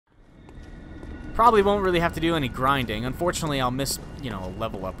Probably won't really have to do any grinding. Unfortunately, I'll miss, you know, a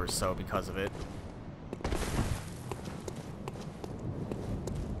level up or so because of it.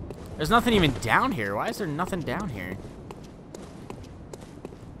 There's nothing even down here. Why is there nothing down here?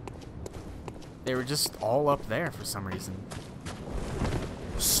 They were just all up there for some reason.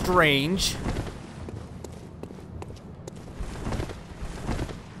 Strange.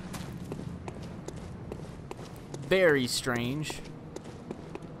 Very strange.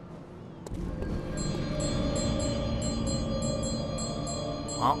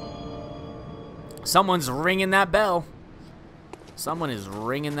 Well, someone's ringing that bell. Someone is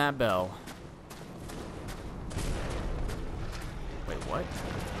ringing that bell. Wait, what?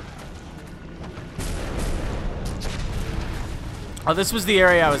 Oh, this was the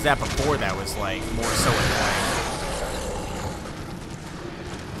area I was at before that was, like, more so annoying.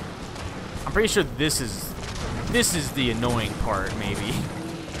 I'm pretty sure this is the annoying part, maybe.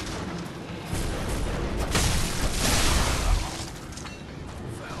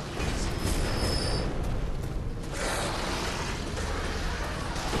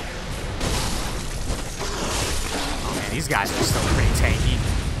 These guys are still pretty tanky.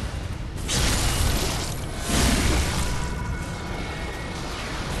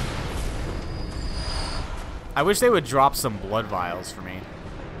 I wish they would drop some blood vials for me.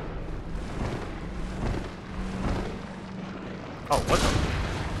 Oh, what the?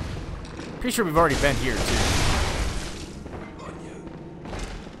 Pretty sure we've already been here, too.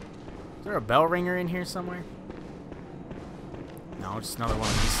 Is there a bell ringer in here somewhere? No, just another one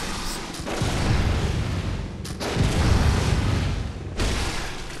of these things.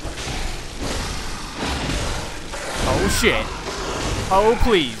 Oh shit. Oh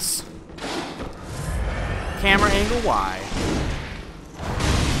please. Camera angle, why?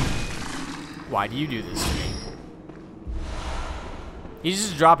 Why do you do this to me? He's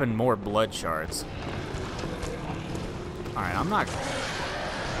just dropping more blood shards. Alright, I'm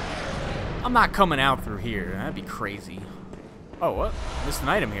not coming out through here. That'd be crazy. Oh, what? Missed an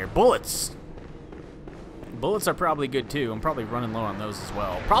item here. Bullets! Bullets are probably good too. I'm probably running low on those as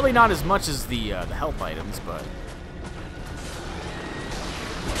well. Probably not as much as the health items, but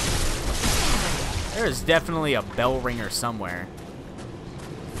there is definitely a bell ringer somewhere.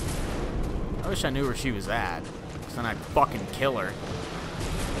 I wish I knew where she was at, because then I'd fucking kill her.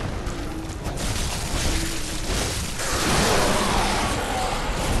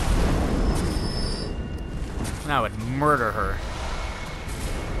 And I would murder her.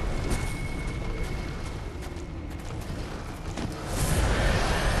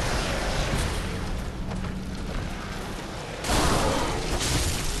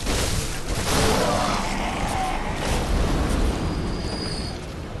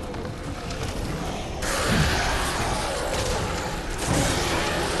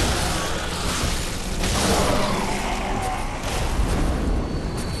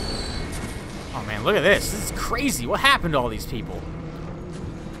 Look at this. This is crazy. What happened to all these people?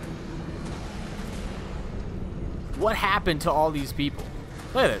 What happened to all these people?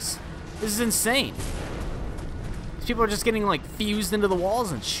 Look at this. This is insane. These people are just getting, like, fused into the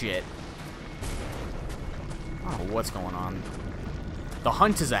walls and shit. I don't know what's going on. The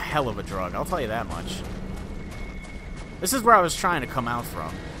hunt is a hell of a drug. I'll tell you that much. This is where I was trying to come out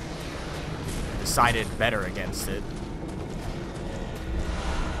from. Decided better against it.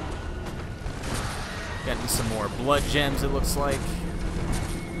 Getting some more blood gems, it looks like.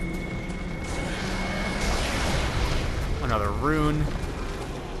 Another rune.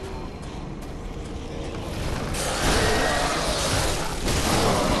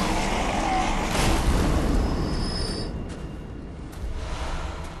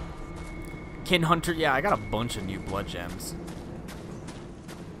 Kin Hunter, yeah, I got a bunch of new blood gems.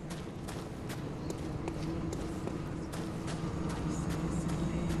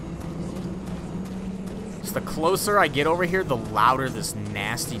 The closer I get over here, the louder this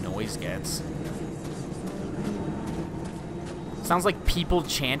nasty noise gets. Sounds like people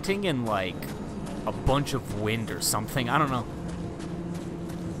chanting and like a bunch of wind or something. I don't know.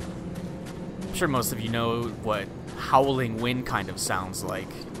 I'm sure most of you know what howling wind kind of sounds like.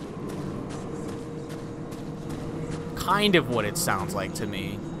 Kind of what it sounds like to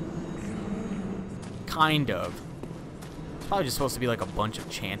me. Kind of. It's probably just supposed to be like a bunch of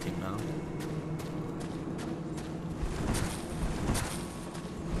chanting though.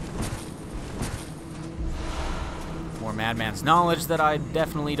 More Madman's knowledge that I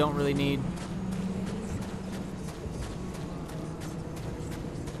definitely don't really need.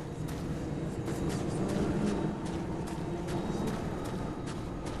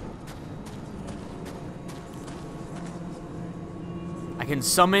 I can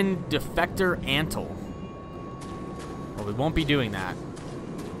summon Defector Antle. Well, we won't be doing that.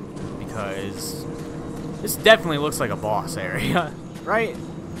 Because this definitely looks like a boss area, right?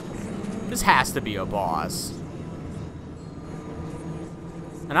 This has to be a boss.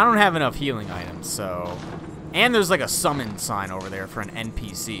 And I don't have enough healing items, so... And there's like a summon sign over there for an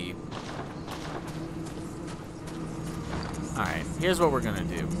NPC. Alright, here's what we're gonna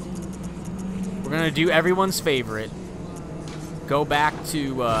do. We're gonna do everyone's favorite. Go back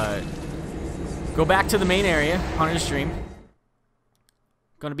to the main area, Hunter's Dream.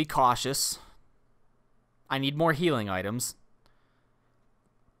 Gonna be cautious. I need more healing items.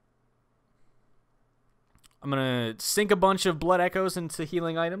 I'm gonna sink a bunch of blood echoes into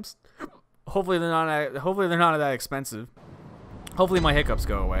healing items. Hopefully they're not that expensive. Hopefully my hiccups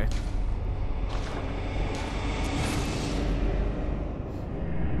go away.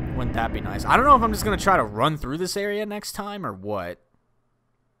 Wouldn't that be nice? I don't know if I'm just gonna try to run through this area next time or what.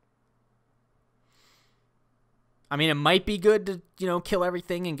 I mean, it might be good to, you know, kill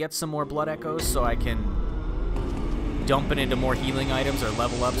everything and get some more blood echoes so I can dump it into more healing items or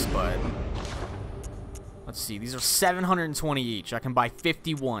level ups, but let's see. These are 720 each. I can buy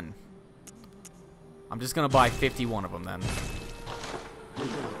 51. I'm just gonna buy 51 of them then.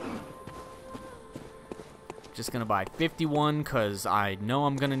 Just gonna buy 51 because I know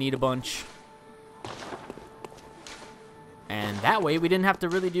I'm gonna need a bunch. And that way we didn't have to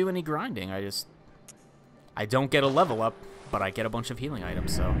really do any grinding. I don't get a level up, but I get a bunch of healing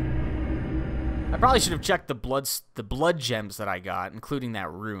items, so. I probably should have checked the blood gems that I got, including that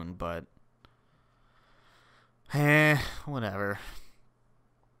rune, but whatever.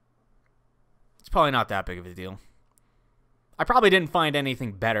 It's probably not that big of a deal. I probably didn't find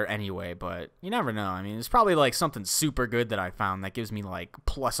anything better anyway, but you never know. I mean, it's probably like something super good that I found that gives me like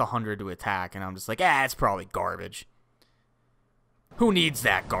plus 100 to attack, and I'm just like, it's probably garbage. Who needs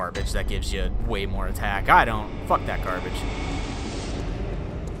that garbage that gives you way more attack? I don't. Fuck that garbage.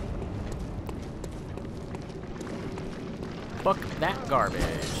 Fuck that garbage.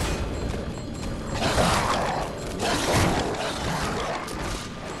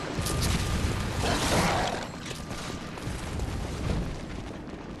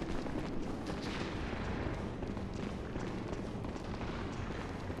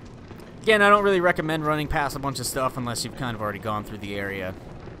 Again, I don't really recommend running past a bunch of stuff unless you've kind of already gone through the area.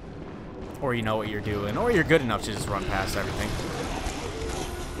 Or you know what you're doing. Or you're good enough to just run past everything.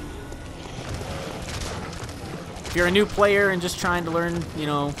 If you're a new player and just trying to learn, you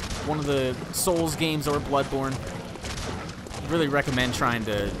know, one of the Souls games or Bloodborne, I'd really recommend trying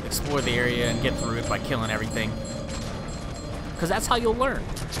to explore the area and get through it by killing everything. Because that's how you'll learn.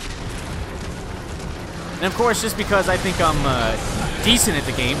 And of course, just because I think I'm decent at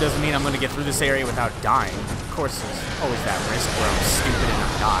the game doesn't mean I'm going to get through this area without dying. Of course, there's always that risk where I'm stupid and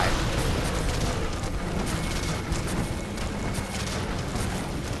I die.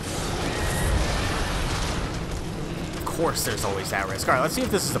 Of course, there's always that risk. All right, let's see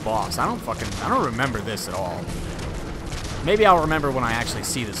if this is a boss. I don't remember this at all. Maybe I'll remember when I actually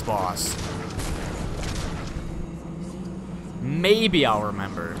see this boss. Maybe I'll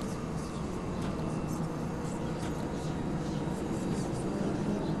remember.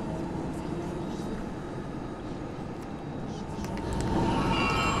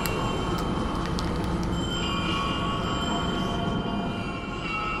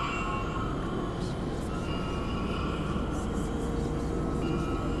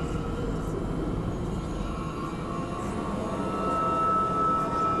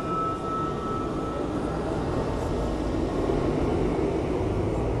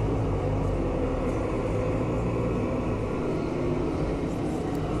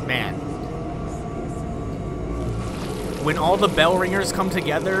 When all the bell ringers come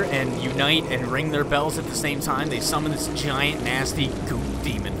together and unite and ring their bells at the same time, they summon this giant, nasty goop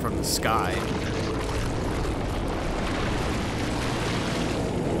demon from the sky.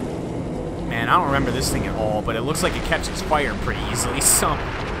 Man, I don't remember this thing at all, but it looks like it catches fire pretty easily, so...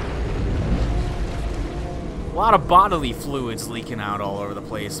 A lot of bodily fluids leaking out all over the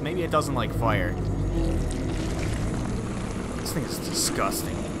place. Maybe it doesn't like fire. This thing is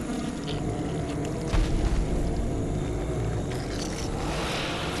disgusting.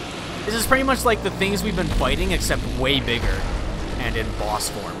 This is pretty much like the things we've been fighting, except way bigger, and in boss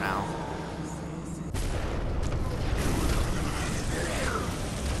form now.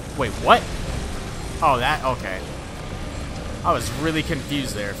 Wait, what? Oh, that, okay. I was really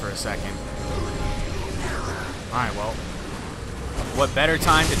confused there for a second. Alright, well. What better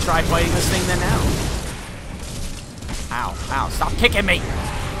time to try fighting this thing than now? Ow, ow, stop kicking me!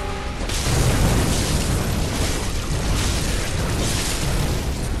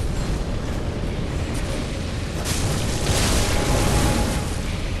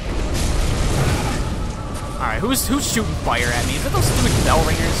 who's shooting fire at me? Is it those stupid bell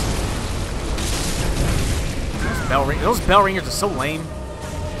ringers? Those bell ringers are so lame.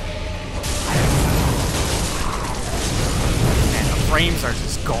 Man, the frames are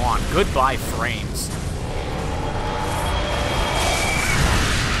just gone. Goodbye, frames.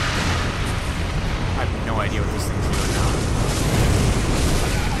 I have no idea what this thing's doing now.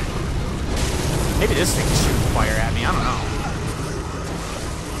 Maybe this thing's shooting fire at me. I don't know.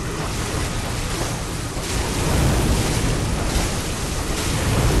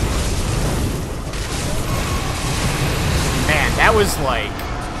 That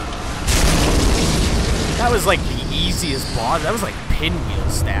was like the easiest boss. That was like Pinwheel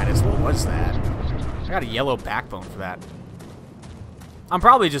status. What was that? I got a yellow backbone for that. I'm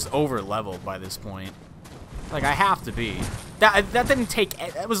probably just over leveled by this point. Like I have to be. That didn't take.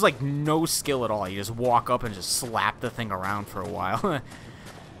 That was like no skill at all. You just walk up and just slap the thing around for a while.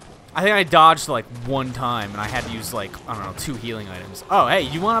 I think I dodged like one time and I had to use like, I don't know, 2 healing items. Oh, hey,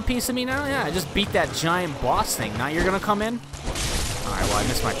 you want a piece of me now? Yeah, I just beat that giant boss thing. Now you're gonna come in? Alright, well, I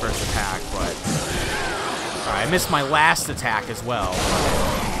missed my first attack, but... Alright, I missed my last attack as well.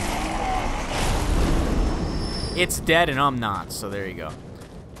 It's dead and I'm not, so there you go.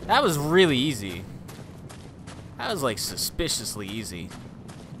 That was really easy. That was like suspiciously easy.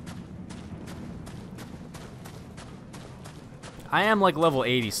 I am like level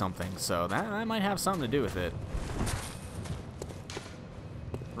 80 something, so that might have something to do with it.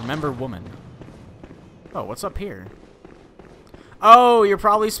 Remember woman. Oh, what's up here? Oh, you're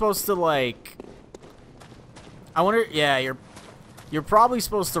probably supposed to like... I wonder... Yeah, you're probably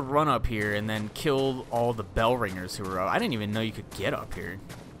supposed to run up here and then kill all the bell ringers who are up. I didn't even know you could get up here.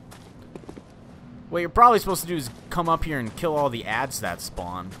 What you're probably supposed to do is come up here and kill all the ads that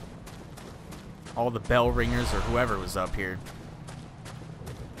spawn. All the bell ringers or whoever was up here.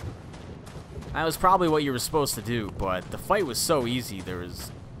 That was probably what you were supposed to do, but the fight was so easy, there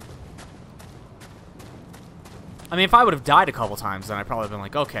was... I mean, if I would have died a couple times, then I'd probably have been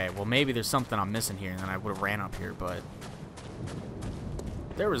like, okay, well, maybe there's something I'm missing here, and then I would have ran up here, but...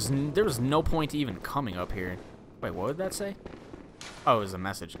 There was no point to even coming up here. Wait, what did that say? Oh, it was a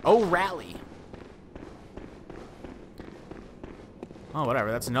message. Oh, rally! Oh,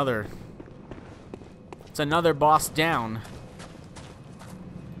 whatever, that's another... It's another boss down.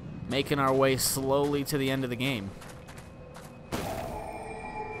 Making our way slowly to the end of the game.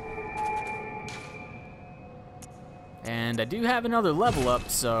 And I do have another level up,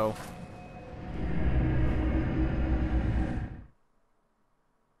 so...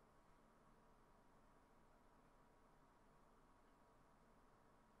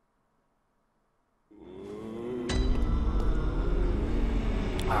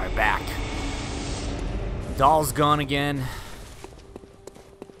 Alright, back. Doll's gone again.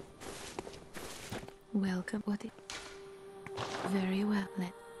 Welcome. Very well.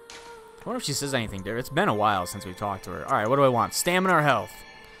 I wonder if she says anything different. It's been a while since we talked to her. Alright, what do I want? Stamina or health?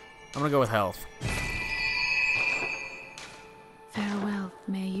 I'm gonna go with health. Farewell,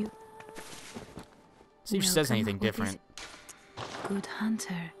 may you. See if she says anything different. Good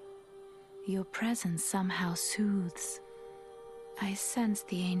hunter, your presence somehow soothes. I sense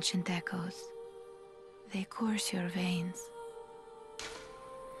the ancient echoes. They course your veins.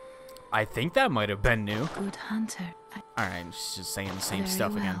 I think that might have been new. Good hunter. Alright, she's just saying the same Very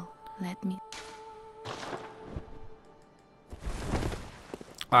stuff again. well. Let me.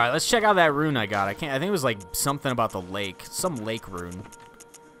 Alright, let's check out that rune I got. I think it was like something about the lake. Some lake rune.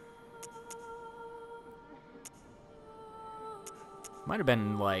 Might have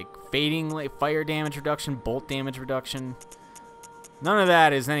been like fading, like fire damage reduction, bolt damage reduction. None of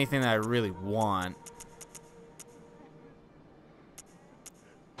that is anything that I really want.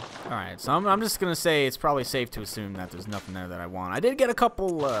 Alright, so I'm just gonna say it's probably safe to assume that there's nothing there that I want. I did get a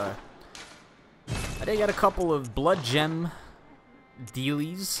couple of blood gem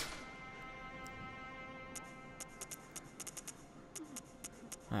dealies.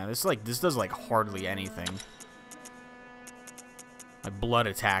 This does like hardly anything. My blood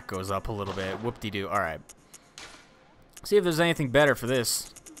attack goes up a little bit. Whoop-de-doo. Alright. See if there's anything better for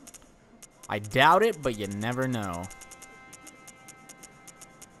this. I doubt it, but you never know.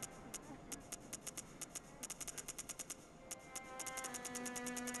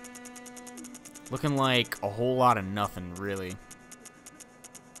 Looking like a whole lot of nothing, really.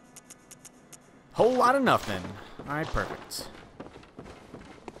 Whole lot of nothing. Alright, perfect.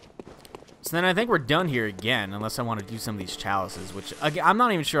 So then I think we're done here again, unless I want to do some of these chalices, which, again, I'm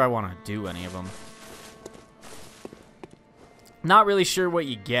not even sure I want to do any of them. Not really sure what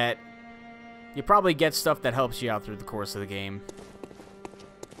you get. You probably get stuff that helps you out through the course of the game.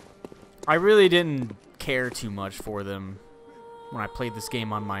 I really didn't care too much for them when I played this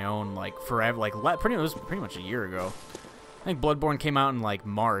game on my own, like forever, like it was pretty much a year ago. I think Bloodborne came out in like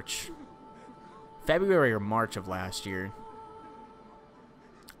March, February or March of last year.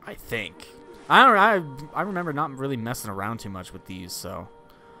 I think. I don't know. I remember not really messing around too much with these, so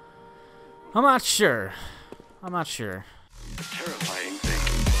I'm not sure. I'm not sure. The terrible